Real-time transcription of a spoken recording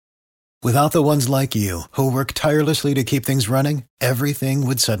Without the ones like you, who work tirelessly to keep things running, everything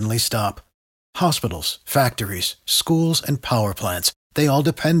would suddenly stop. Hospitals, factories, schools, and power plants, they all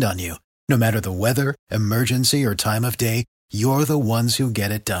depend on you. No matter the weather, emergency, or time of day, you're the ones who get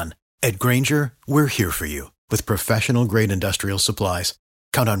it done. At Grainger, we're here for you with professional-grade industrial supplies.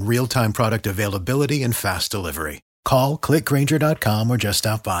 Count on real-time product availability and fast delivery. Call, click Grainger.com, or just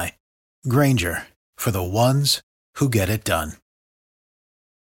stop by. Grainger, for the ones who get it done.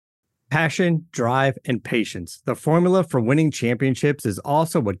 Passion, drive, and patience. The formula for winning championships is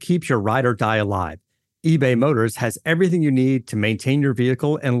also what keeps your ride or die alive. eBay Motors has everything you need to maintain your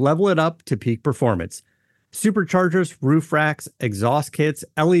vehicle and level it up to peak performance. Superchargers, roof racks, exhaust kits,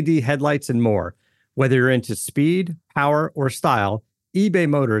 LED headlights, and more. Whether you're into speed, power, or style, eBay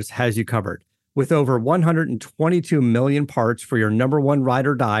Motors has you covered. With over 122 million parts for your number one ride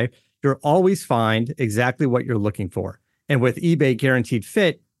or die, you'll always find exactly what you're looking for. And with eBay Guaranteed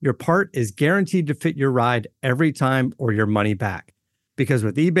Fit, your part is guaranteed to fit your ride every time or your money back. Because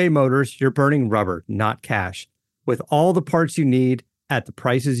with eBay Motors, you're burning rubber, not cash. With all the parts you need at the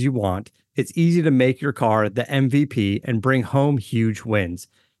prices you want, it's easy to make your car the MVP and bring home huge wins.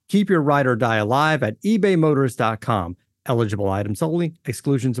 Keep your ride or die alive at ebaymotors.com. Eligible items only.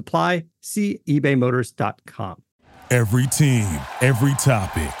 Exclusions apply. See ebaymotors.com. Every team, every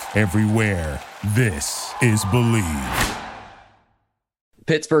topic, everywhere. This is Believe.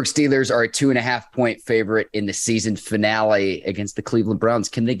 Pittsburgh Steelers are a 2.5-point favorite in the season finale against the Cleveland Browns.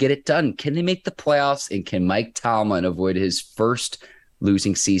 Can they get it done? Can they make the playoffs? And can Mike Tomlin avoid his first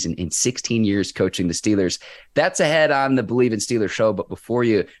losing season in 16 years coaching the Steelers? That's ahead on the Believe in Steelers show. But before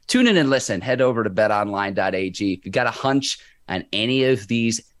you tune in and listen, head over to betonline.ag. If you got a hunch on any of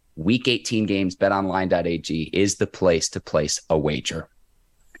these Week 18 games, betonline.ag is the place to place a wager.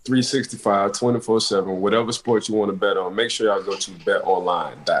 365, 24/7, whatever sport you want to bet on, make sure y'all go to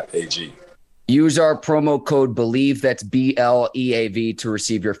betonline.ag. Use our promo code BELIEVE, that's BLEAV, to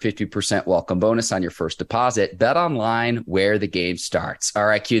receive your 50% welcome bonus on your first deposit. Bet online, where the game starts. All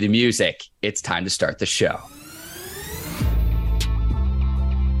right, cue the music. It's time to start the show.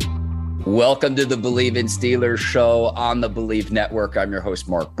 Welcome to the Believe in Steelers show on the Believe Network. I'm your host,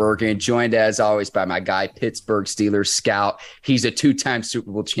 Mark Bergen, joined as always by my guy, Pittsburgh Steelers scout. He's a two-time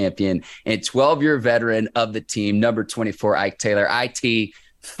Super Bowl champion and 12-year veteran of the team, number 24, Ike Taylor. IT,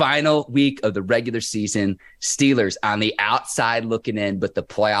 final week of the regular season. Steelers on the outside looking in, but the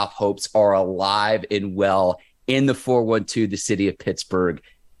playoff hopes are alive and well in the 4-1-2, the city of Pittsburgh.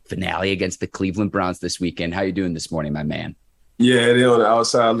 Finale against the Cleveland Browns this weekend. How you doing this morning, my man? Yeah, they're on the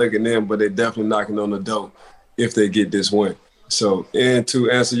outside looking in, but they're definitely knocking on the door if they get this win. So, and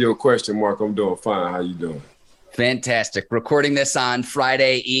to answer your question, Mark, I'm doing fine. How you doing? Fantastic. Recording this on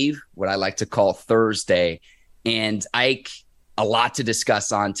Friday Eve, what I like to call Thursday. And Ike, a lot to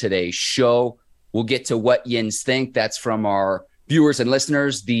discuss on today's show. We'll get to what Yins think. That's from our viewers and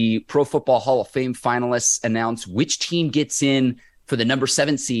listeners. The Pro Football Hall of Fame finalists announce which team gets in for the number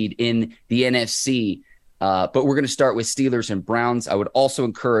 7 seed in the NFC. But we're going to start with Steelers and Browns. I would also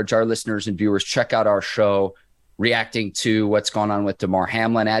encourage our listeners and viewers, check out our show reacting to what's going on with Damar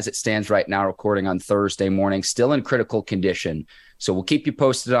Hamlin as it stands right now, recording on Thursday morning, still in critical condition. So we'll keep you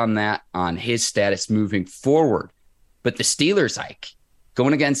posted on that, on his status moving forward. But the Steelers, Ike,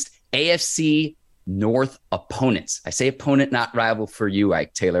 going against AFC North opponents. I say opponent, not rival for you,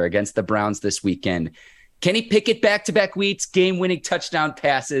 Ike Taylor, against the Browns this weekend. Kenny Pickett, back-to-back weeks, game-winning touchdown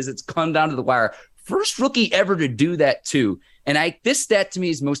passes. It's come down to the wire. First rookie ever to do that, too. And this stat to me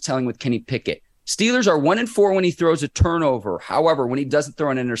is most telling with Kenny Pickett. Steelers are 1-4 when he throws a turnover. However, when he doesn't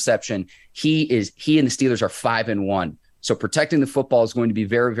throw an interception, he and the Steelers are 5-1. So protecting the football is going to be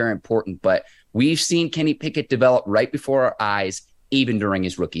very, very important. But we've seen Kenny Pickett develop right before our eyes, even during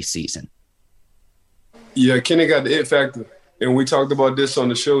his rookie season. Yeah, Kenny got the it factor. And we talked about this on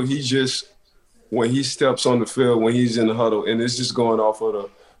the show. He just, when he steps on the field, when he's in the huddle, and it's just going off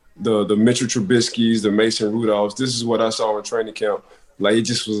of the Mitchell Trubisky's, the Mason Rudolphs. This is what I saw in training camp. Like, it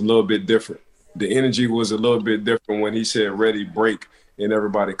just was a little bit different. The energy was a little bit different when he said ready, break, and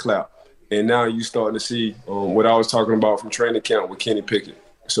everybody clapped. And now you starting to see what I was talking about from training camp with Kenny Pickett.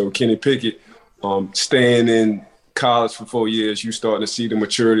 So Kenny Pickett, staying in college for 4 years, you starting to see the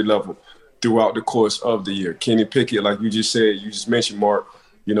maturity level throughout the course of the year. Kenny Pickett, like you just said, you just mentioned, Mark,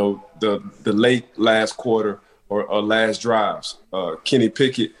 you know, the late last quarter or last drives. Kenny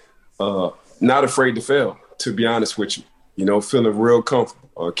Pickett, not afraid to fail, to be honest with you. You know, feeling real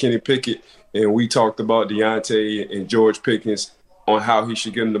comfortable. Kenny Pickett, and we talked about Deontay and George Pickens on how he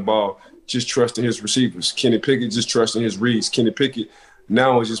should get him the ball, just trusting his receivers. Kenny Pickett just trusting his reads. Kenny Pickett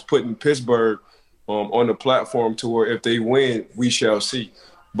now is just putting Pittsburgh on the platform to where if they win, we shall see.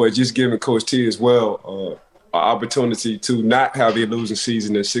 but just giving Coach T as well an opportunity to not have a losing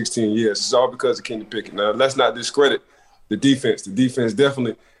season in 16 years. It's all because of Kenny Pickett. Now, let's not discredit the defense. The defense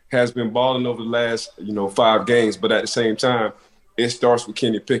definitely has been balling over the last, 5 games, but at the same time, it starts with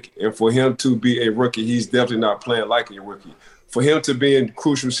Kenny Pickett. And for him to be a rookie, he's definitely not playing like a rookie. For him to be in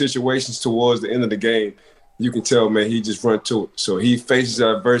crucial situations towards the end of the game, you can tell, man, he just run to it. So he faces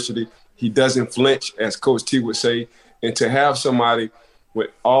adversity. He doesn't flinch, as Coach T would say. And to have somebody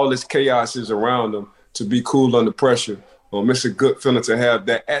with all this chaos is around him to be cool under pressure, it's a good feeling to have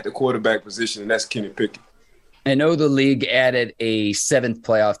that at the quarterback position, and that's Kenny Pickett. I know the league added a 7th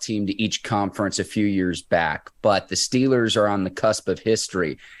playoff team to each conference a few years back, but the Steelers are on the cusp of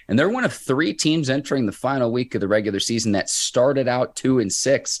history, and they're one of 3 teams entering the final week of the regular season that started out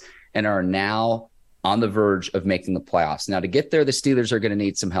 2-6 and are now on the verge of making the playoffs. Now, to get there, the Steelers are going to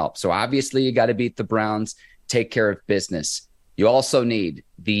need some help. So obviously you got to beat the Browns, take care of business. You also need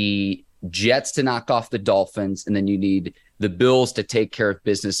the Jets to knock off the Dolphins, and then you need the Bills to take care of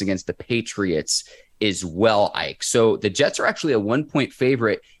business against the Patriots as well, Ike. So the Jets are actually a 1-point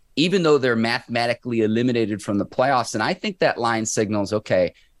favorite, even though they're mathematically eliminated from the playoffs. And I think that line signals,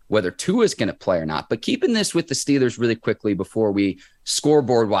 okay, whether Tua is going to play or not. But keeping this with the Steelers really quickly before we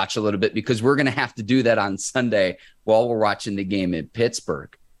scoreboard watch a little bit, because we're going to have to do that on Sunday while we're watching the game in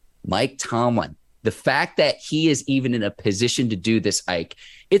Pittsburgh. Mike Tomlin, the fact that he is even in a position to do this, Ike,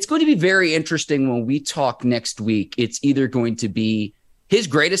 it's going to be very interesting when we talk next week. It's either going to be his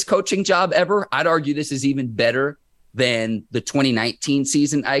greatest coaching job ever. I'd argue this is even better than the 2019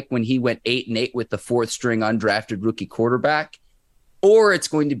 season, Ike, when he went 8-8 with the 4th-string undrafted rookie quarterback. Or it's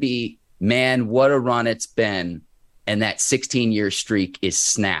going to be, man, what a run it's been, and that 16-year streak is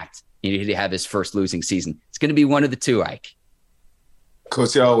snapped. You need to have his first losing season. It's going to be one of the two, Ike.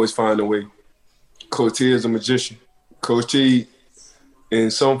 Coach T always find a way. Coach T is a magician. Coach T,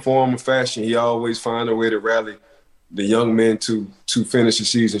 in some form or fashion, he always find a way to rally the young men to finish the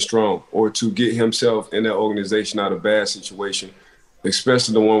season strong, or to get himself and that organization out of a bad situation,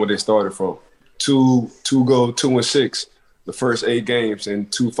 especially the one where they started from. To go 2-6 the first 8 games, and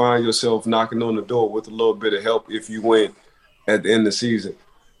to find yourself knocking on the door with a little bit of help if you win at the end of the season. It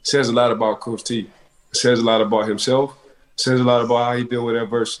says a lot about Coach T. It says a lot about himself. It says a lot about how he deal with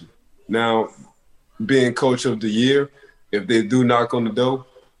adversity. Now, being coach of the year, if they do knock on the door,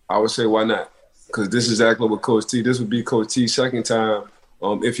 I would say why not? Because this is exactly what Coach T. This would be Coach T's second time.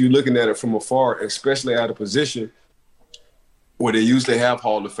 If you're looking at it from afar, especially at a position where they usually have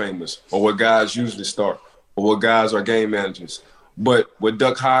Hall of Famers, or where guys usually start, or where guys are game managers. But with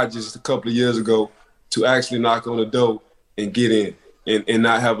Duck Hodges a couple of years ago, to actually knock on the door and get in and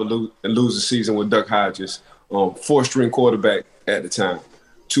not have a losing season with Duck Hodges, 4th-string quarterback at the time,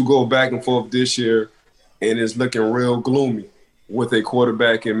 to go back and forth this year, and it's looking real gloomy with a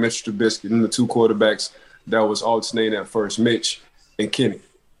quarterback in Mitch Trubisky, and the 2 quarterbacks that was alternating at first, Mitch and Kenny.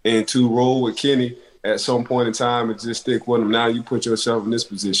 And to roll with Kenny at some point in time and just stick with him, now you put yourself in this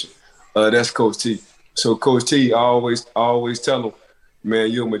position. That's Coach T. So Coach T, I always tell him, man,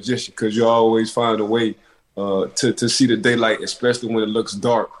 you're a magician, because you always find a way to see the daylight, especially when it looks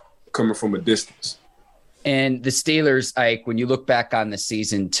dark coming from a distance. And the Steelers, Ike, when you look back on the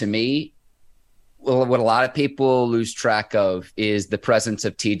season, to me, well, what a lot of people lose track of is the presence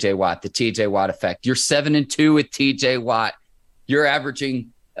of TJ Watt, the TJ Watt effect. You're 7-2 with TJ Watt. You're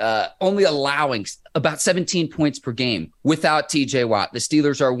averaging only allowing about 17 points per game without TJ Watt. The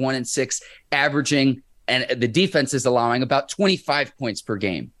Steelers are 1-6, averaging, and the defense is allowing about 25 points per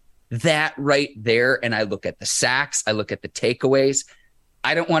game. That right there, and I look at the sacks, I look at the takeaways.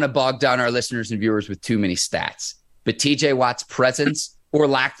 I don't want to bog down our listeners and viewers with too many stats, but TJ Watt's presence or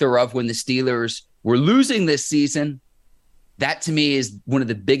lack thereof when the Steelers were losing this season, that to me is one of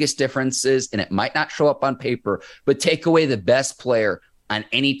the biggest differences, and it might not show up on paper, but take away the best player on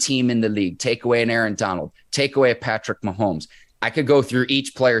any team in the league. Take away an Aaron Donald. Take away a Patrick Mahomes. I could go through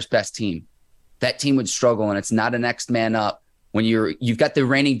each player's best team. That team would struggle, and it's not a next man up when you've got the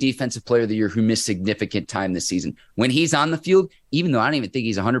reigning defensive player of the year who missed significant time this season. When he's on the field, even though I don't even think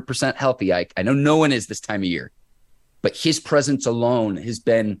he's 100% healthy, I know no one is this time of year, but his presence alone has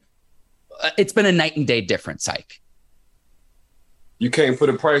been it's been a night and day difference, Ike. You can't put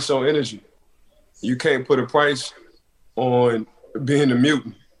a price on energy. You can't put a price on being a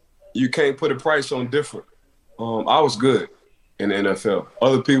mutant. You can't put a price on different. I was good in the NFL.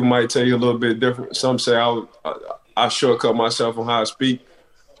 Other people might tell you a little bit different. Some say I shortcut myself on how I speak.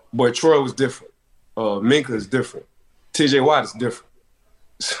 But Troy was different. Minka is different. TJ Watt is different.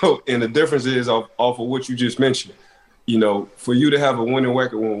 So, and the difference is off of what you just mentioned. You know, for you to have a winning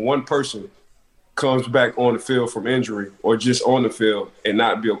record when one person comes back on the field from injury or just on the field and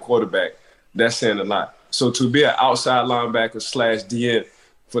not be a quarterback, that's saying a lot. So to be an outside linebacker / DN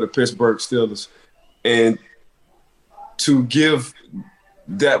for the Pittsburgh Steelers and to give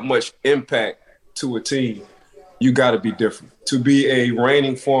that much impact to a team, you got to be different. To be a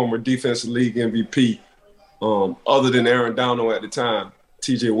reigning former Defensive League MVP, other than Aaron Donald at the time,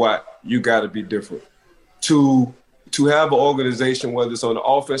 TJ Watt, you got to be different. To have an organization, whether it's on the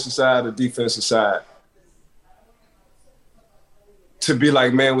offensive side or defensive side, to be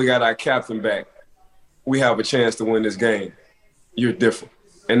like, man, we got our captain back. We have a chance to win this game. You're different.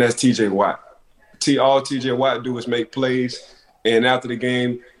 And that's TJ Watt. All TJ Watt do is make plays. And after the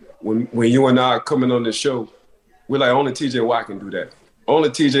game, when you and I are coming on the show, we're like, only TJ Watt can do that. Only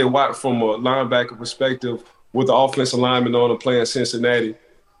TJ Watt, from a linebacker perspective, with the offensive lineman on and playing Cincinnati,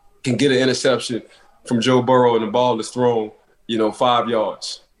 can get an interception from Joe Burrow and the ball is thrown, 5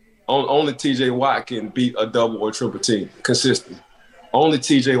 yards. Only TJ Watt can beat a double or triple team consistently. Only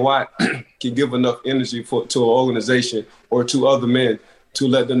TJ Watt can give enough energy to an organization or to other men to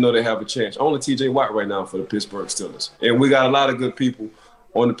let them know they have a chance. Only TJ Watt right now for the Pittsburgh Steelers. And we got a lot of good people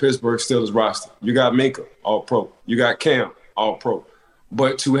on the Pittsburgh Steelers roster. You got Minkah, all pro. You got Cam, all pro.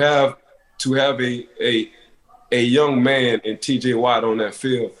 But to have a young man in TJ Watt on that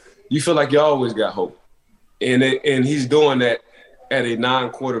field, you feel like you always got hope. And he's doing that at a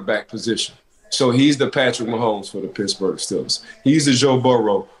non-quarterback position. So he's the Patrick Mahomes for the Pittsburgh Steelers. He's the Joe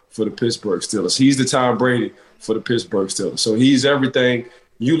Burrow for the Pittsburgh Steelers. He's the Tom Brady for the Pittsburgh Steelers. So he's everything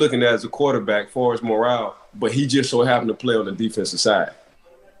you looking at as a quarterback for his morale, but he just so happened to play on the defensive side.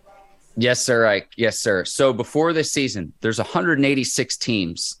 Yes, sir, Ike. Yes, sir. So before this season, there's 186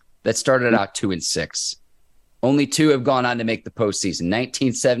 teams that started out 2-6. Only 2 have gone on to make the postseason.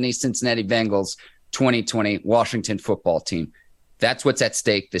 1970 Cincinnati Bengals, 2020 Washington football team. That's what's at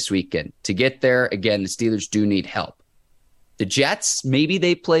stake this weekend. To get there, again, the Steelers do need help. The Jets, maybe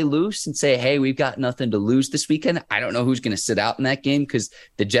they play loose and say, hey, we've got nothing to lose this weekend. I don't know who's going to sit out in that game because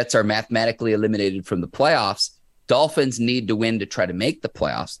the Jets are mathematically eliminated from the playoffs. Dolphins need to win to try to make the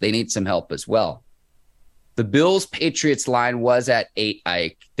playoffs. They need some help as well. The Bills-Patriots line was at 8,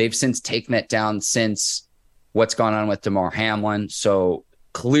 Ike. They've since taken that down since what's gone on with Damar Hamlin. So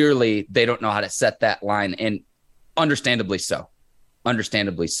clearly they don't know how to set that line, and understandably so.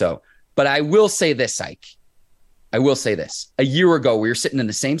 Understandably so. But I will say this, Ike. I will say this. A year ago, we were sitting in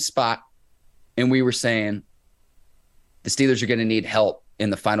the same spot, and we were saying the Steelers are going to need help in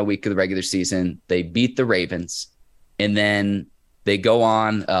the final week of the regular season. They beat the Ravens, and then they go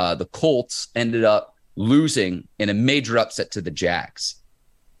on. The Colts ended up losing in a major upset to the Jags.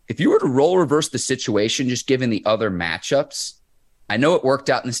 If you were to role reverse the situation, just given the other matchups, I know it worked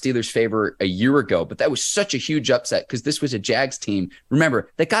out in the Steelers' favor a year ago, but that was such a huge upset because this was a Jags team. Remember,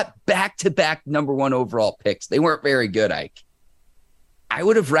 they got back-to-back number 1 overall picks. They weren't very good, Ike. I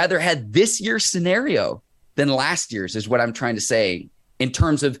would have rather had this year's scenario than last year's, is what I'm trying to say, in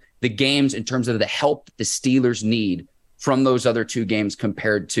terms of the games, in terms of the help that the Steelers need from those other 2 games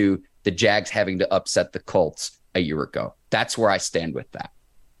compared to the Jags having to upset the Colts a year ago. That's where I stand with that.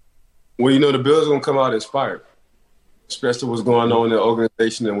 Well, the Bills are going to come out inspired, especially what's going on in the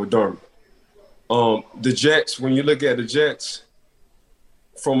organization and with Darnold. The Jets, when you look at the Jets,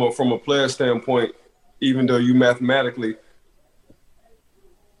 from a player standpoint, even though you mathematically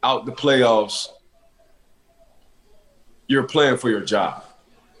out the playoffs, you're playing for your job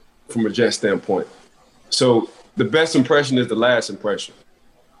from a Jets standpoint. So the best impression is the last impression.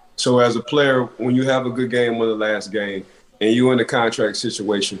 So as a player, when you have a good game on the last game and you're in a contract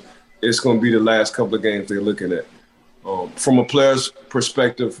situation, it's going to be the last couple of games they're looking at. From a player's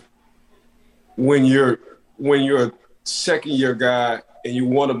perspective, when you're a second-year guy and you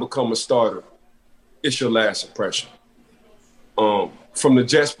want to become a starter, it's your last impression. From the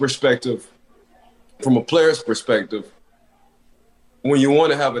Jets' perspective, from a player's perspective, when you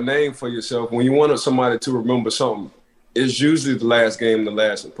want to have a name for yourself, when you want somebody to remember something, it's usually the last game, the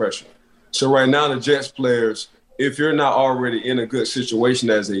last impression. So right now, the Jets players, if you're not already in a good situation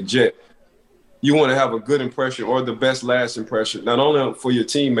as a Jet, you want to have a good impression or the best last impression, not only for your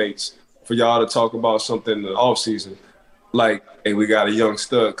teammates, for y'all to talk about something in the offseason, like, hey, we got a young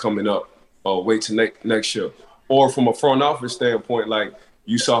stud coming up, or wait till next year. Or from a front office standpoint, like,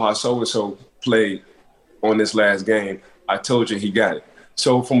 you saw how so-and-so played on this last game. I told you he got it.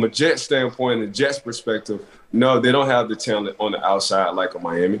 So from a Jets standpoint, the Jets perspective, no, they don't have the talent on the outside like a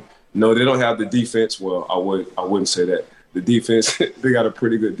Miami. No, they don't have the defense. Well, I wouldn't say that. The defense, they got a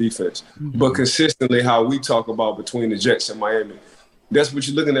pretty good defense. Mm-hmm. But consistently, how we talk about between the Jets and Miami, that's what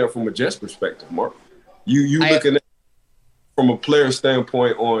you're looking at from a Jets perspective, Mark. You looking at from a player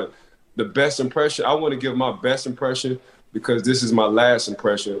standpoint on the best impression, I want to give my best impression because this is my last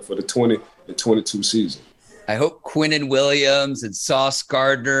impression for the 20 and 22 season. I hope Quinnen Williams and Sauce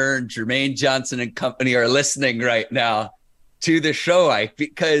Gardner and Jermaine Johnson and company are listening right now to the show, Ike,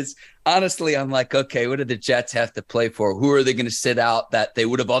 because honestly, I'm like, okay, what do the Jets have to play for? Who are they going to sit out that they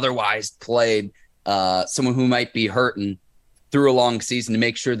would have otherwise played? Someone who might be hurting through a long season to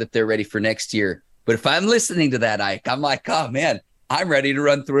make sure that they're ready for next year. But if I'm listening to that, Ike, I'm like, oh, man, I'm ready to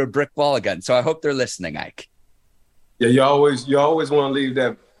run through a brick wall again. So I hope they're listening, Ike. Yeah, you always want to leave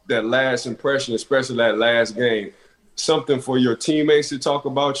that last impression, especially that last game, something for your teammates to talk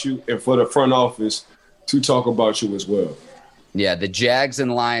about you and for the front office to talk about you as well. Yeah, the Jags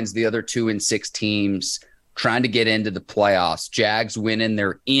and Lions, the other 2-6 teams trying to get into the playoffs. Jags winning,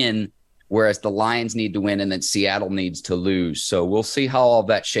 they're in, whereas the Lions need to win and then Seattle needs to lose. So we'll see how all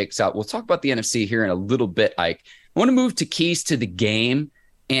that shakes out. We'll talk about the NFC here in a little bit, Ike. I want to move to keys to the game.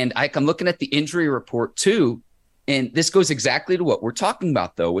 And Ike, I'm looking at the injury report too. And this goes exactly to what we're talking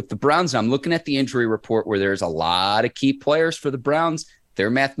about, though, with the Browns. I'm looking at the injury report where there's a lot of key players for the Browns.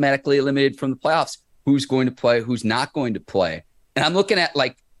 They're mathematically eliminated from the playoffs. Who's going to play? Who's not going to play? And I'm looking at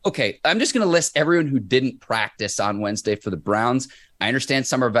okay, I'm just going to list everyone who didn't practice on Wednesday for the Browns. I understand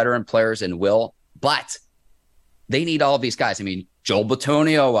some are veteran players and will, but they need all of these guys. I mean, Joel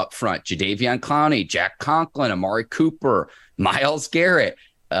Bitonio up front, Jadeveon Clowney, Jack Conklin, Amari Cooper, Myles Garrett,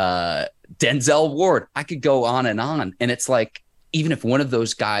 Denzel Ward. I could go on. And it's like, even if one of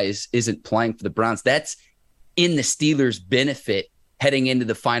those guys isn't playing for the Browns, that's in the Steelers' benefit heading into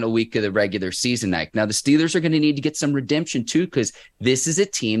the final week of the regular season, Ike. Now, the Steelers are going to need to get some redemption, too, because this is a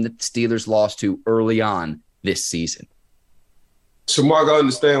team that the Steelers lost to early on this season. So, Mark, I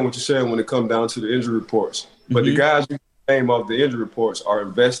understand what you're saying when it comes down to the injury reports. But the guys you name of the injury reports are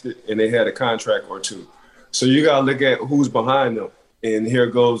invested, and they had a contract or two. So you got to look at who's behind them. And here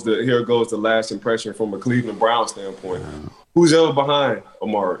goes the last impression from a Cleveland Browns standpoint. Who's ever behind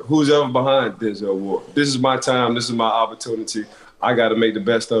Amari? Who's ever behind Denzel Ward? This is my time. This is my opportunity. I got to make the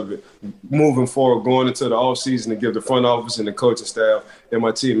best of it. Moving forward, going into the offseason to give the front office and the coaching staff and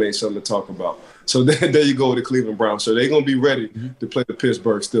my teammates something to talk about. So there you go with the Cleveland Browns. So they're going to be ready to play the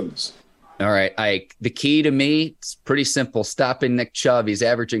Pittsburgh Steelers. All right, Ike. The key to me, it's pretty simple. Stopping Nick Chubb. He's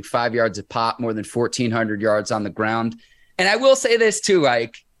averaging 5 yards a pop, more than 1,400 yards on the ground. And I will say this too,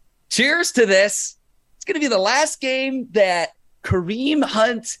 Ike. Cheers to this. It's going to be the last game that Kareem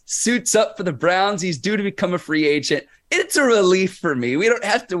Hunt suits up for the Browns. He's due to become a free agent. It's a relief for me. We don't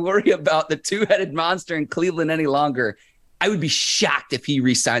have to worry about the two-headed monster in Cleveland any longer. I would be shocked if he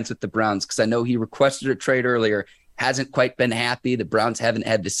re-signs with the Browns because I know he requested a trade earlier, hasn't quite been happy. The Browns haven't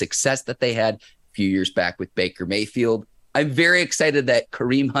had the success that they had a few years back with Baker Mayfield. I'm very excited that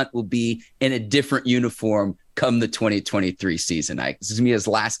Kareem Hunt will be in a different uniform come the 2023 season. This is going to be his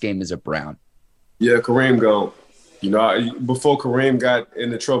last game as a Brown. Yeah, Kareem gone. You know, before Kareem got in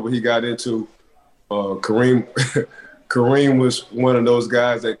the trouble he got into, Kareem was one of those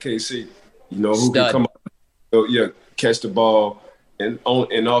guys at KC, you know, who can come up, catch the ball and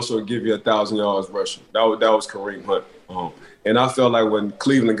also give you 1,000 yards rushing. That was Kareem Hunt. And I felt like when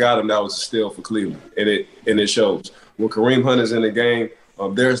Cleveland got him, that was a steal for Cleveland, and it shows. When Kareem Hunt is in the game,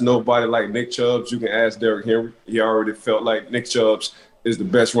 there's nobody like Nick Chubb. You can ask Derrick Henry. He already felt like Nick Chubb is the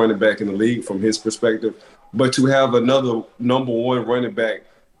best running back in the league from his perspective. But to have another number one running back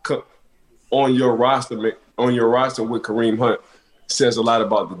on your roster with Kareem Hunt says a lot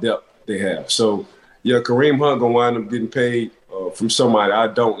about the depth they have. So, yeah, Kareem Hunt going to wind up getting paid from somebody. I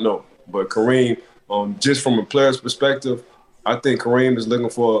don't know. But Kareem, just from a player's perspective, I think Kareem is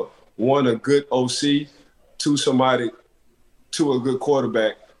looking for, one, a good OC, two, a good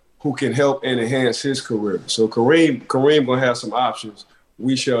quarterback who can help and enhance his career. So Kareem going to have some options.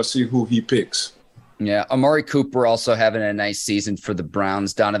 We shall see who he picks. Yeah, Amari Cooper also having a nice season for the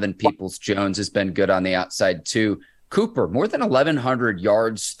Browns. Donovan Peoples-Jones has been good on the outside too. Cooper, more than 1,100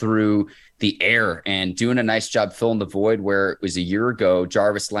 yards through the air and doing a nice job filling the void where it was a year ago,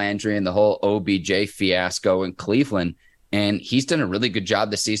 Jarvis Landry and the whole OBJ fiasco in Cleveland. And he's done a really good job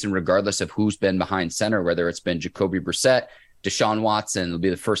this season, regardless of who's been behind center, whether it's been Jacoby Brissett, Deshaun Watson. It'll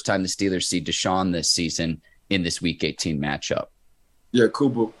be the first time the Steelers see Deshaun this season in this Week 18 matchup. Yeah,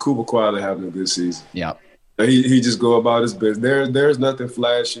 Cooper quietly having a good season. Yeah. He just go about his business. There's nothing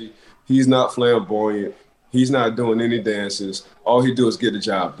flashy. He's not flamboyant. He's not doing any dances. All he do is get the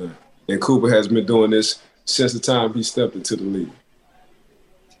job done. And Cooper has been doing this since the time he stepped into the league.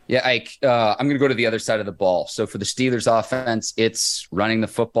 Yeah, Ike, I'm going to go to the other side of the ball. So for the Steelers offense, it's running the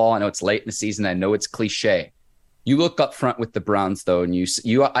football. I know it's late in the season. I know it's cliche. You look up front with the Browns, though, and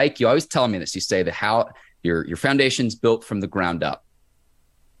Ike, you always tell me this. You say that how your foundation's built from the ground up.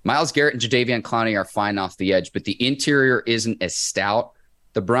 Myles Garrett and Jadeveon Clowney are fine off the edge, but the interior isn't as stout.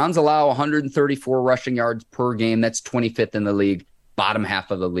 The Browns allow 134 rushing yards per game. That's 25th in the league, bottom half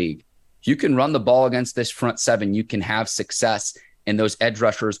of the league. If you can run the ball against this front seven, you can have success, and those edge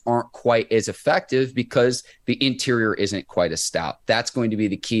rushers aren't quite as effective because the interior isn't quite as stout. That's going to be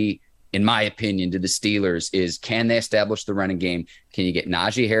the key, in my opinion, to the Steelers is, can they establish the running game? Can you get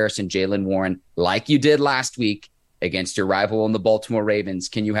Najee Harris and Jaylen Warren like you did last week against your rival in the Baltimore Ravens?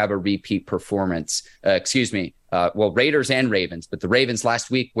 Can you have a repeat performance? Raiders and Ravens, but the Ravens last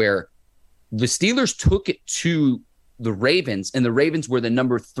week where the Steelers took it to the Ravens and the Ravens were the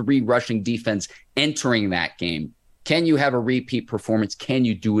number 3 rushing defense entering that game. Can you have a repeat performance? Can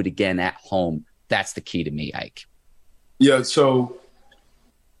you do it again at home? That's the key to me, Ike. Yeah, so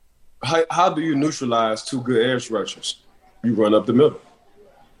how do you neutralize 2 good edge rushers? You run up the middle.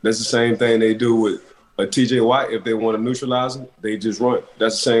 That's the same thing they do with a TJ Watt. If they want to neutralize him, they just run.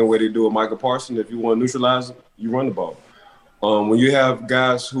 That's the same way they do with Michael Parsons. If you want to neutralize him, you run the ball. When you have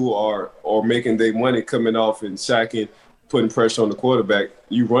guys who are making their money coming off and sacking, putting pressure on the quarterback,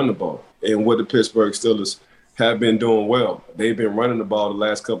 you run the ball. And what the Pittsburgh Steelers have been doing well, they've been running the ball the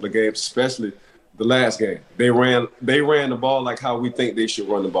last couple of games, especially the last game. They ran the ball like how we think they should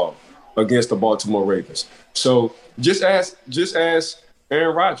run the ball against the Baltimore Ravens. So just ask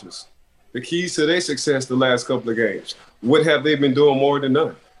Aaron Rodgers the keys to their success the last couple of games. What have they been doing more than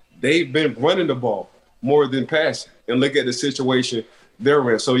none? They've been running the ball more than passing. And look at the situation they're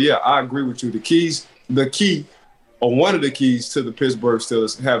in. So, yeah, I agree with you. One of the keys to the Pittsburgh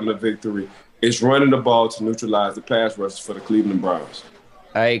Steelers having a victory is running the ball to neutralize the pass rush for the Cleveland Browns.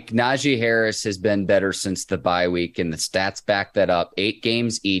 Najee Harris has been better since the bye week, and the stats back that up. 8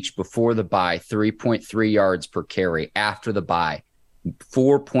 games each before the bye, 3.3 yards per carry. After the bye,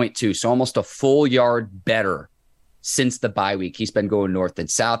 4.2, so almost a full yard better since the bye week. He's been going north and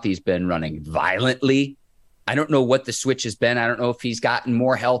south. He's been running violently. I don't know what the switch has been. I don't know if he's gotten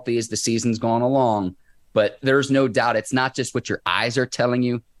more healthy as the season's gone along, but there's no doubt it's not just what your eyes are telling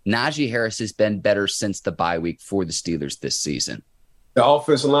you. Najee Harris has been better since the bye week for the Steelers this season. The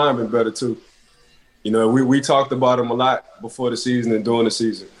offensive line been better too. You know, we talked about him a lot before the season and during the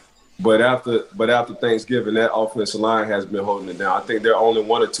season. But after Thanksgiving, that offensive line has been holding it down. I think there are only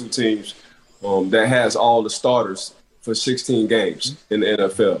 1 or 2 teams that has all the starters for 16 games in the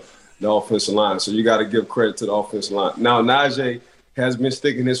NFL, the offensive line. So you got to give credit to the offensive line. Now, Najee has been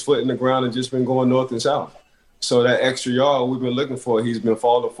sticking his foot in the ground and just been going north and south. So that extra yard we've been looking for, he's been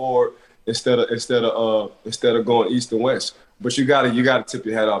falling forward instead of going east and west. But you got to tip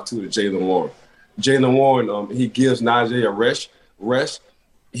your hat off to Jaylen Warren. Jaylen Warren, he gives Najee a rest.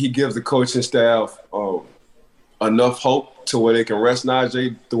 He gives the coaching staff enough hope to where they can rest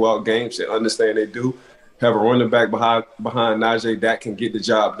Najee throughout games. They understand they do have a running back behind Najee that can get the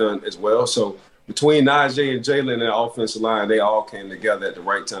job done as well. So between Najee and Jaylen and the offensive line, they all came together at the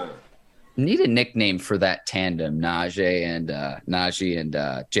right time. Need a nickname for that tandem, Najee and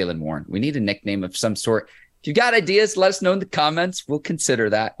Jaylen Warren. We need a nickname of some sort. If you got ideas, let us know in the comments. We'll consider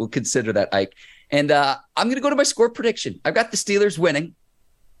that. Ike. And I'm going to go to my score prediction. I've got the Steelers winning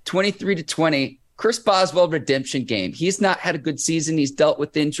 23-20. Chris Boswell redemption game. He's not had a good season. He's dealt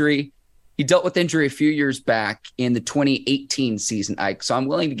with injury. He dealt with injury a few years back in the 2018 season, Ike. So I'm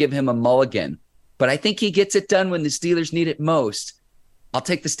willing to give him a mulligan. But I think he gets it done when the Steelers need it most. I'll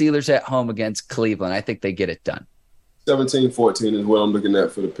take the Steelers at home against Cleveland. I think they get it done. 17-14 is what I'm looking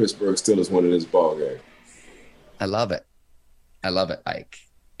at for the Pittsburgh Steelers winning this ball game. I love it, Ike.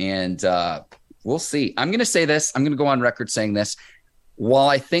 And we'll see. I'm going to say this. I'm going to go on record saying this. While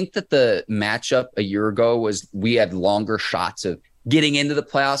I think that the matchup a year ago was we had longer shots of getting into the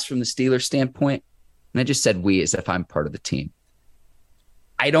playoffs from the Steelers standpoint, and I just said we as if I'm part of the team.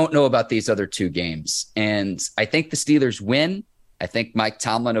 I don't know about these other 2 games. And I think the Steelers win. I think Mike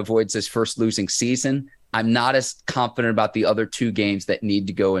Tomlin avoids his first losing season. I'm not as confident about the other 2 games that need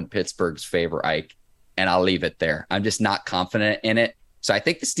to go in Pittsburgh's favor, Ike. And I'll leave it there. I'm just not confident in it. So I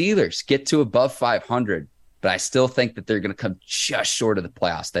think the Steelers get to above 500, but I still think that they're going to come just short of the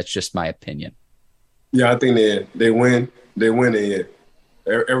playoffs. That's just my opinion. Yeah, I think they win. They win in.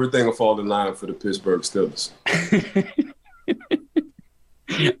 Everything will fall in line for the Pittsburgh Steelers.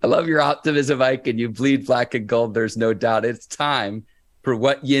 I love your optimism, Ike, and you bleed black and gold. There's no doubt. It's time for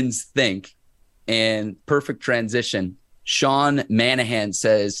What Yins Think. And perfect transition. Sean Manahan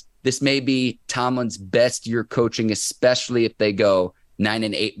says, this may be Tomlin's best year coaching, especially if they go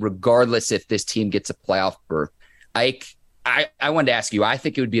 9-8, regardless if this team gets a playoff berth. Ike, I wanted to ask you, I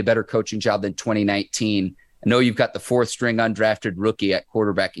think it would be a better coaching job than 2019. I know you've got the 4th string undrafted rookie at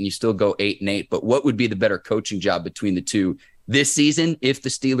quarterback and you still go 8-8, but what would be the better coaching job between the 2, this season if the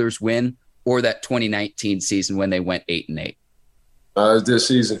Steelers win, or that 2019 season when they went 8-8? It's this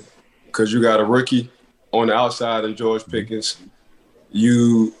season, because you got a rookie on the outside in George Pickens.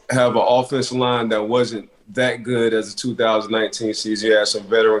 You have an offensive line that wasn't that good as the 2019 season. You had some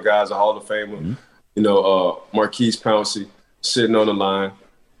veteran guys, a Hall of Famer, Marquise Pouncey sitting on the line.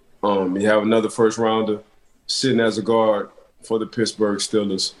 You have another first rounder sitting as a guard for the Pittsburgh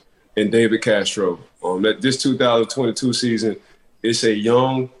Steelers, and David Castro. This 2022 season, it's a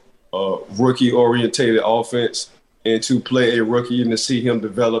young, rookie-orientated offense, and to play a rookie and to see him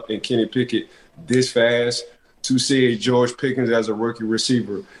develop in Kenny Pickett this fast, to see a George Pickens as a rookie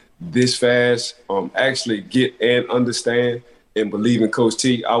receiver this fast, actually get and understand and believe in Coach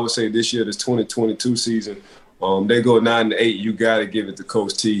T. I would say this year, this 2022 season, they go 9-8. You got to give it to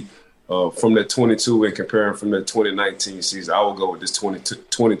Coach T from that 22 and comparing from that 2019 season. I will go with this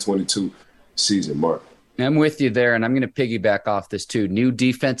 2022 season, Mark. I'm with you there, and I'm going to piggyback off this too. New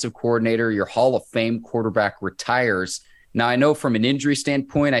defensive coordinator, your Hall of Fame quarterback retires. Now, I know from an injury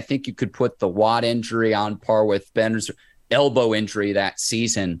standpoint, I think you could put the Watt injury on par with Ben's elbow injury that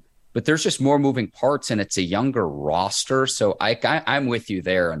season, but there's just more moving parts, and it's a younger roster. So I'm with you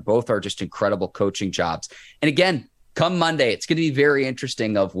there, and both are just incredible coaching jobs. And again, come Monday, it's going to be very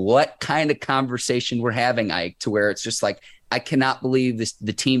interesting of what kind of conversation we're having, Ike, to where it's just like, I cannot believe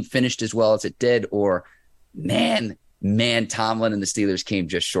the team finished as well as it did, or man, Tomlin and the Steelers came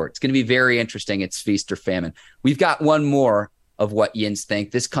just short. It's going to be very interesting. It's feast or famine. We've got one more of what Yins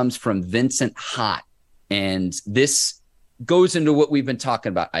think. This comes from Vincent Hott, and this goes into what we've been talking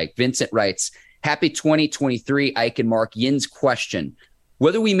about, Ike. Vincent writes, happy 2023, Ike and Mark. Yins question,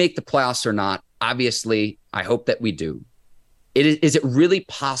 whether we make the playoffs or not, obviously, I hope that we do. Is it really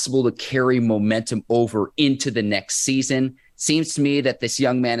possible to carry momentum over into the next season? Seems to me that this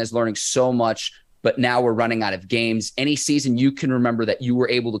young man is learning so much, but now we're running out of games. Any season you can remember that you were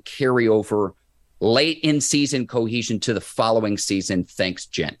able to carry over late in season cohesion to the following season? Thanks,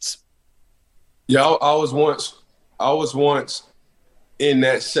 gents. Yeah, I was once in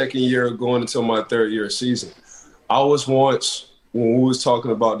that second year going into my third year season. I was once, when we was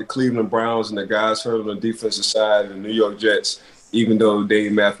talking about the Cleveland Browns and the guys hurt on the defensive side and the New York Jets, even though they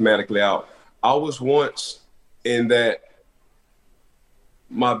mathematically out, I was once in that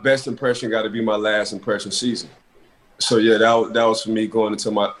my best impression got to be my last impression season. So, yeah, that was for me going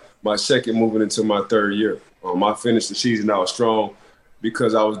into my second, moving into my third year. I finished the season out strong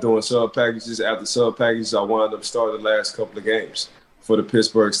because I was doing sub packages. After sub packages, I wound up starting the last couple of games for the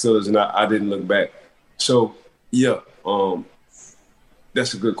Pittsburgh Steelers, and I didn't look back. So, yeah,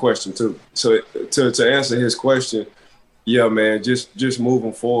 that's a good question, too. So, to answer his question, yeah, man, just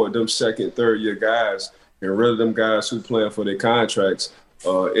moving forward, them second, third-year guys, and really them guys who playing for their contracts,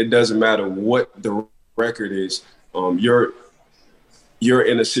 it doesn't matter what the record is. You're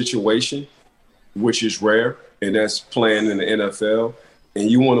in a situation which is rare, and that's playing in the NFL, and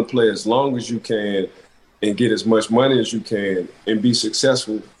you want to play as long as you can and get as much money as you can and be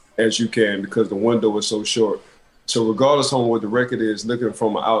successful as you can because the window is so short. So regardless on what the record is, looking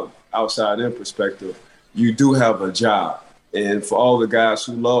from an outside-in perspective, you do have a job. And for all the guys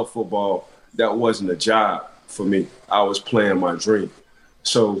who love football, that wasn't a job for me. I was playing my dream.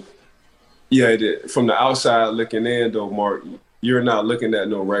 So, yeah, from the outside looking in, though, Mark, you're not looking at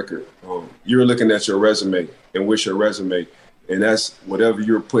no record. You're looking at your resume and what's your resume. And that's whatever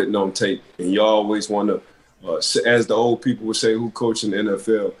you're putting on tape. And you always want to, as the old people would say who coach in the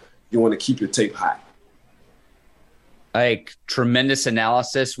NFL, you want to keep your tape hot. Like, tremendous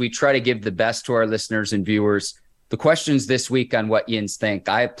analysis. We try to give the best to our listeners and viewers. The questions this week on What Yins Think,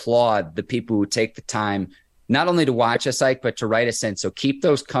 I applaud the people who take the time not only to watch us, Ike, but to write us in. So keep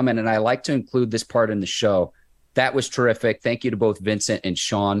those coming, and I like to include this part in the show. That was terrific. Thank you to both Vincent and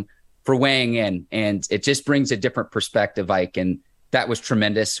Sean for weighing in, and it just brings a different perspective, Ike, and that was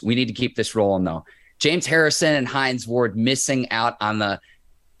tremendous. We need to keep this rolling, though. James Harrison and Hines Ward missing out on the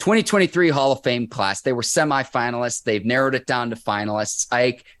 2023 Hall of Fame class. They were semifinalists. They've narrowed it down to finalists.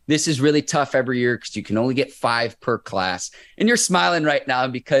 Ike, this is really tough every year because you can only get 5 per class. And you're smiling right now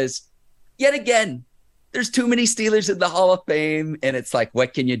because, yet again, there's too many Steelers in the Hall of Fame, and it's like,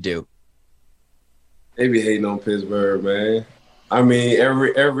 what can you do? They be hating on Pittsburgh, man. I mean,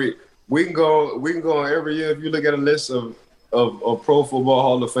 every we can go on every year. If you look at a list of Pro Football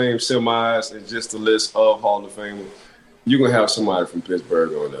Hall of Fame semis and just a list of Hall of Fame, you're gonna have somebody from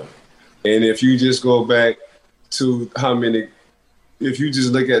Pittsburgh on there. And if you just go back to how many, if you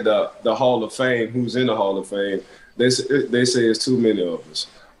just look at the Hall of Fame, who's in the Hall of Fame, they say it's too many of us.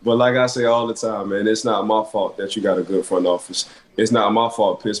 But like I say all the time, man, it's not my fault that you got a good front office. It's not my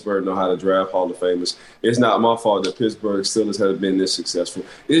fault Pittsburgh know how to draft Hall of Famers. It's not my fault that Pittsburgh Steelers have been this successful.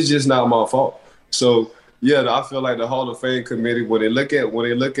 It's just not my fault. So, yeah, I feel like the Hall of Fame committee, when they look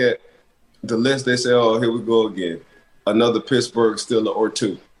at the list, they say, oh, here we go again. Another Pittsburgh Steeler or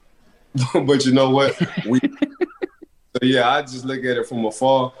two. But you know what? So, yeah, I just look at it from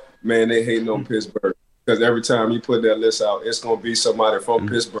afar. Man, they hating on Pittsburgh. Because every time you put that list out, it's going to be somebody from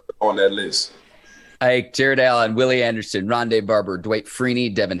Pittsburgh on that list. Ike, Jared Allen, Willie Anderson, Rondé Barber, Dwight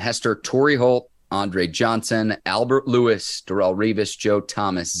Freeney, Devin Hester, Torrey Holt, Andre Johnson, Albert Lewis, Darrelle Revis, Joe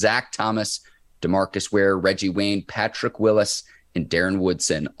Thomas, Zach Thomas, DeMarcus Ware, Reggie Wayne, Patrick Willis, and Darren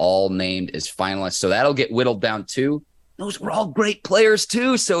Woodson, all named as finalists. So that'll get whittled down too. Those were all great players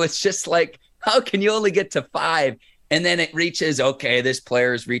too. So it's just like, how can you only get to 5? And then it reaches, okay, this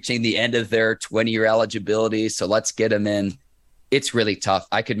player is reaching the end of their 20-year eligibility, so let's get him in. It's really tough.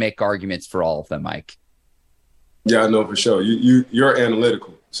 I could make arguments for all of them, Mike. Yeah, I know for sure. You're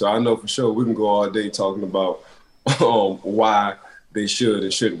analytical, so I know for sure we can go all day talking about why they should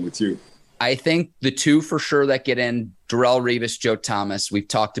and shouldn't with you. I think the 2 for sure that get in, Darrelle Revis, Joe Thomas. We've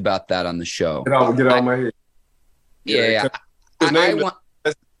talked about that on the show. Get out of my head. Yeah.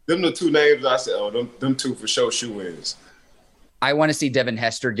 Them the 2 names I said, them 2 for sure shoe-ins. I want to see Devin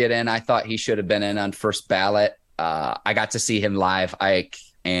Hester get in. I thought he should have been in on first ballot. I got to see him live, Ike,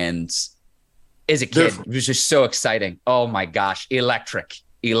 and as a kid, it was just so exciting. Oh, my gosh. Electric.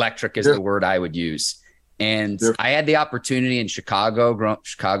 Electric is the word I would use. And I had the opportunity in Chicago,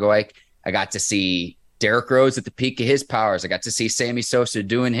 Ike. I got to see Derrick Rose at the peak of his powers. I got to see Sammy Sosa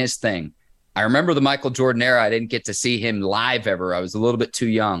doing his thing. I remember the Michael Jordan era. I didn't get to see him live ever. I was a little bit too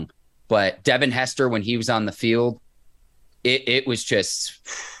young. But Devin Hester, when he was on the field, it was just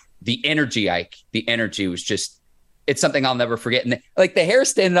the energy, Ike. The energy was just, it's something I'll never forget. And like the hair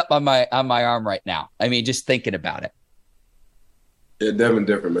standing up on my arm right now. I mean, just thinking about it. Yeah, Devin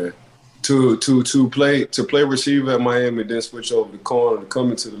different, man. To play receiver at Miami, then switch over to corner, to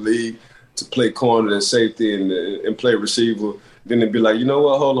come into the league, to play corner and safety and play receiver, then it'd be like, you know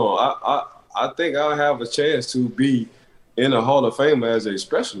what, hold on. I think I'll have a chance to be in a Hall of Fame as a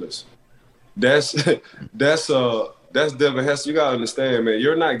specialist. That's Devin Hester. You gotta understand, man.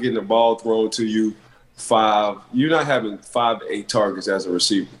 You're not getting the ball thrown to you 5. You're not having 5 to 8 targets as a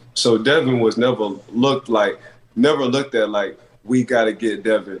receiver. So Devin was never looked at like we got to get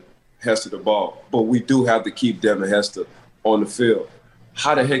Devin Hester the ball, but we do have to keep Devin Hester on the field.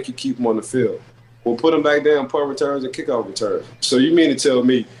 How the heck you keep him on the field? We'll put him back down, punt returns and kickoff returns. So you mean to tell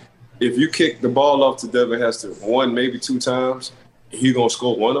me if you kick the ball off to Devin Hester 1, maybe 2 times, he gonna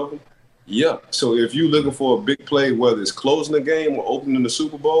score 1 of them? Yeah. So if you're looking for a big play, whether it's closing the game or opening the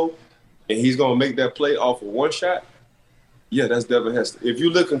Super Bowl, and he's gonna make that play off of 1 shot, yeah, that's Devin Hester. If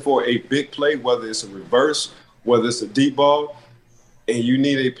you're looking for a big play, whether it's a reverse, whether it's a deep ball, and you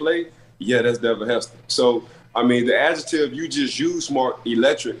need a play, yeah, that's Devin Hester. So, I mean, the adjective you just used, Mark,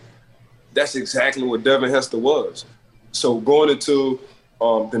 electric, that's exactly what Devin Hester was. So going into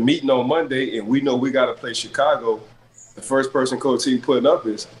the meeting on Monday, and we know we got to play Chicago, the first person Coach T putting up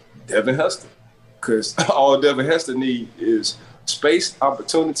is Devin Hester. Because all Devin Hester need is space,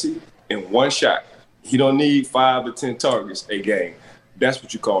 opportunity, and 1 shot. He don't need 5 to 10 targets a game. That's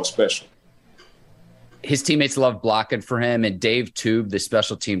what you call special. His teammates love blocking for him. And Dave Tube, the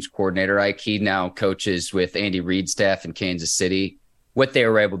special teams coordinator, Ike, he now coaches with Andy Reid's staff in Kansas City. What they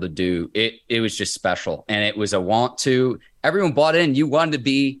were able to do, it was just special. And it was a want to. Everyone bought in. You wanted to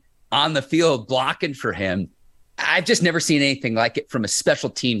be on the field blocking for him. I've just never seen anything like it from a special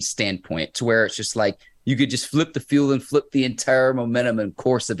team standpoint, to where it's just like you could just flip the field and flip the entire momentum and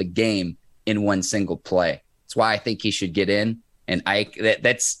course of the game in 1 single play. That's why I think he should get in. And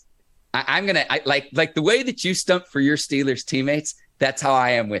I'm going to like the way that you stump for your Steelers teammates. That's how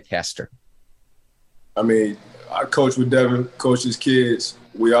I am with Hester. I mean, I coach with Devin, coach his kids.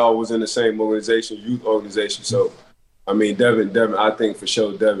 We all was in the same organization, youth organization. So, I mean, Devin, I think for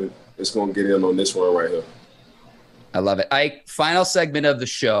sure Devin is going to get in on this one right here. I love it. Ike, final segment of the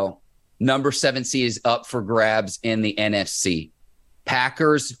show. Number 7 seed is up for grabs in the NFC.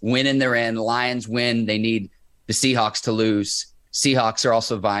 Packers win in their end. Lions win. They need the Seahawks to lose. Seahawks are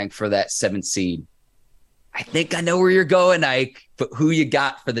also vying for that 7th seed. I think I know where you're going, Ike, but who you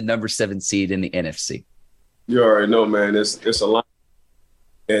got for the number 7 seed in the NFC? You already know, man. It's a line,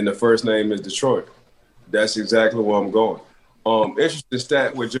 and the first name is Detroit. That's exactly where I'm going. Interesting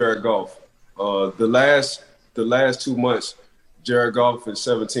stat with Jared Goff. The last 2 months, Jared Goff is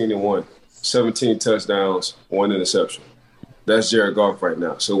 17-1, 17 touchdowns, 1 interception. That's Jared Goff right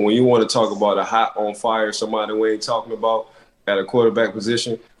now. So when you want to talk about a hot on fire, somebody we ain't talking about at a quarterback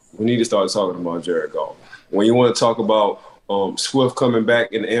position, we need to start talking about Jared Goff. When you want to talk about Swift coming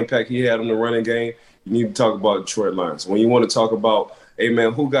back and the impact he had on the running game, you need to talk about Detroit Lions. When you want to talk about, hey,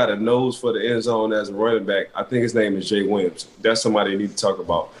 man, who got a nose for the end zone as a running back, I think his name is Jay Williams. That's somebody you need to talk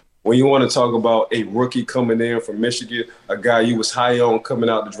about. When you want to talk about a rookie coming in from Michigan, a guy you was high on coming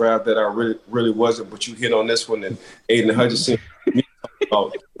out the draft that I really wasn't, but you hit on this one, and Aiden Hutchinson, you need to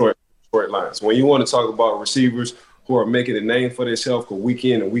talk about Detroit Lions. When you want to talk about receivers who are making a name for themselves, because week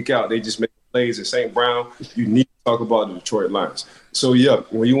in and week out, they just make plays at St. Brown, you need to talk about the Detroit Lions. So, yeah,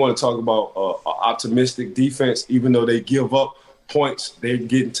 when you want to talk about optimistic defense, even though they give up points, they're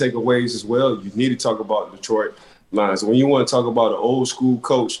getting takeaways as well, you need to talk about the Detroit Lions. When you want to talk about an old school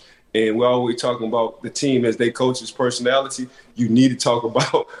coach, and we're always talking about the team as they coach's personality, you need to talk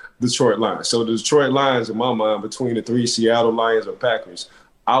about the Detroit Lions. So the Detroit Lions, in my mind, between the three Seattle Lions or Packers,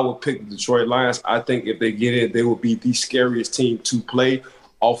 I would pick the Detroit Lions. I think if they get in, they will be the scariest team to play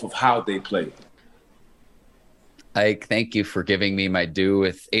off of how they play. Ike, thank you for giving me my due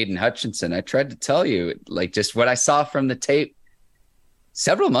with Aiden Hutchinson. I tried to tell you, like, just what I saw from the tape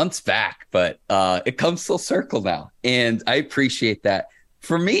several months back, but it comes full circle now, and I appreciate that.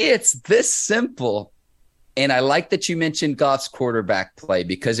 For me, it's this simple, and I like that you mentioned Goff's quarterback play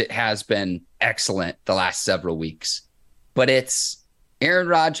because it has been excellent the last several weeks. But it's Aaron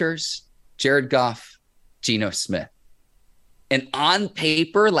Rodgers, Jared Goff, Geno Smith. And on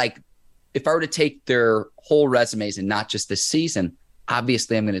paper, like, if I were to take their whole resumes and not just this season,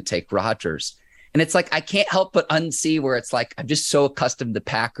 obviously I'm going to take Rodgers. And it's like I can't help but unsee where it's like I'm just so accustomed to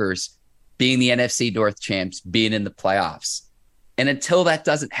Packers being the NFC North champs, being in the playoffs. And until that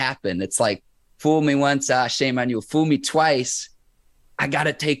doesn't happen, it's like, fool me once, shame on you. Fool me twice, I got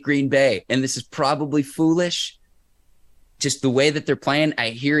to take Green Bay. And this is probably foolish. Just the way that they're playing, I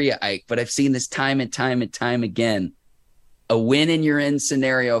hear you, Ike, but I've seen this time and time and time again. A win in your in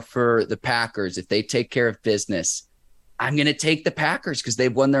scenario for the Packers, if they take care of business, I'm going to take the Packers because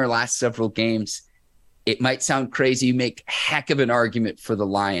they've won their last several games. It might sound crazy. You make heck of an argument for the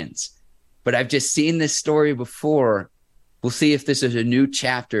Lions, but I've just seen this story before. We'll see if this is a new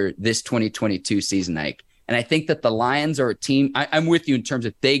chapter this 2022 season, Ike. And I think that the Lions are a team. I'm with you in terms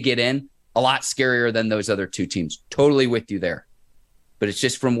of they get in a lot scarier than those other two teams. Totally with you there. But it's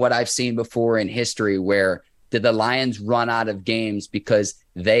just from what I've seen before in history where did the Lions run out of games because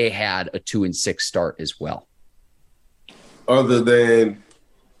they had a 2-6 start as well? Other than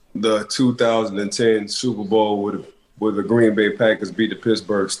the 2010 Super Bowl where the Green Bay Packers beat the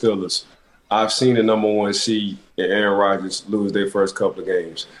Pittsburgh Steelers, I've seen the number one seed in Aaron Rodgers lose their first couple of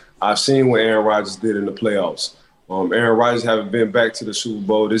games. I've seen what Aaron Rodgers did in the playoffs. Aaron Rodgers haven't been back to the Super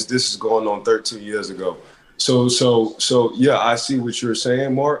Bowl. This is going on 13 years ago. So yeah, I see what you're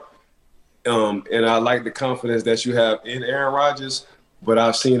saying, Mark. And I like the confidence that you have in Aaron Rodgers, but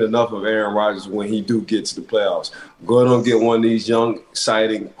I've seen enough of Aaron Rodgers when he do get to the playoffs. Go ahead and get one of these young,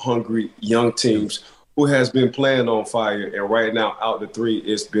 exciting, hungry, young teams who has been playing on fire, and right now, out the three,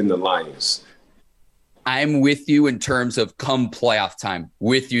 it's been the Lions. I'm with you in terms of come playoff time.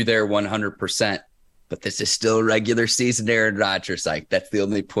 With you there 100%. But this is still regular season Aaron Rodgers. Like, that's the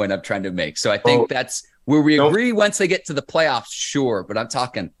only point I'm trying to make. So I think that's where we agree once they get to the playoffs, sure. But I'm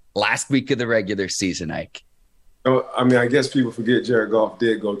talking last week of the regular season, Ike. I mean, I guess people forget Jared Goff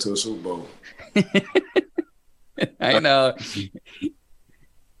did go to a Super Bowl. I know.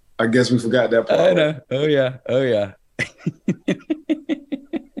 I guess we forgot that part. I know. Oh, yeah.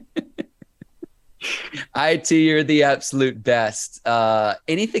 IT, you're the absolute best.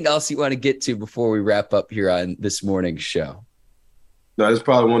 Anything else you want to get to before we wrap up here on this morning's show? No, it's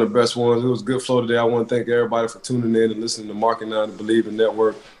probably one of the best ones. It was good flow today. I want to thank everybody for tuning in and listening to Marking Down the Believe in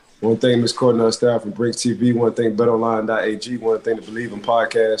Network. I want to thank Ms. Courtney and our staff from Brinks TV. I want to thank BetOnline.ag. I want to thank the Believe in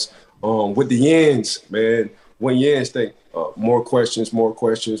Podcast. With the Yens, man, when Yens think more questions.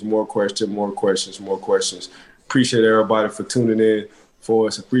 Appreciate everybody for tuning in for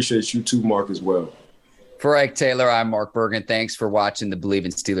us. Appreciate you too, Mark, as well. For Ike Taylor, I'm Mark Bergen. Thanks for watching the Believe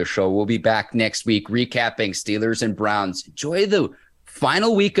in Steelers show. We'll be back next week recapping Steelers and Browns. Enjoy the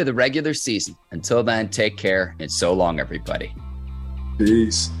final week of the regular season. Until then, take care and so long, everybody.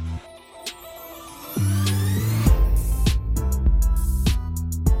 Peace.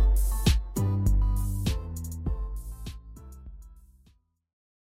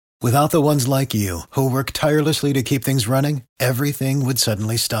 Without the ones like you, who work tirelessly to keep things running, everything would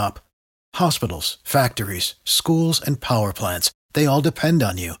suddenly stop. Hospitals, factories, schools, and power plants, they all depend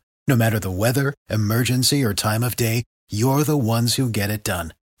on you. No matter the weather, emergency, or time of day, you're the ones who get it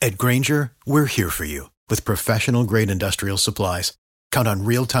done. At Grainger, we're here for you with professional-grade industrial supplies. Count on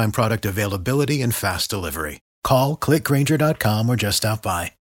real-time product availability and fast delivery. Call, click Grainger.com, or just stop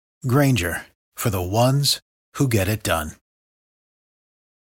by. Grainger, for the ones who get it done.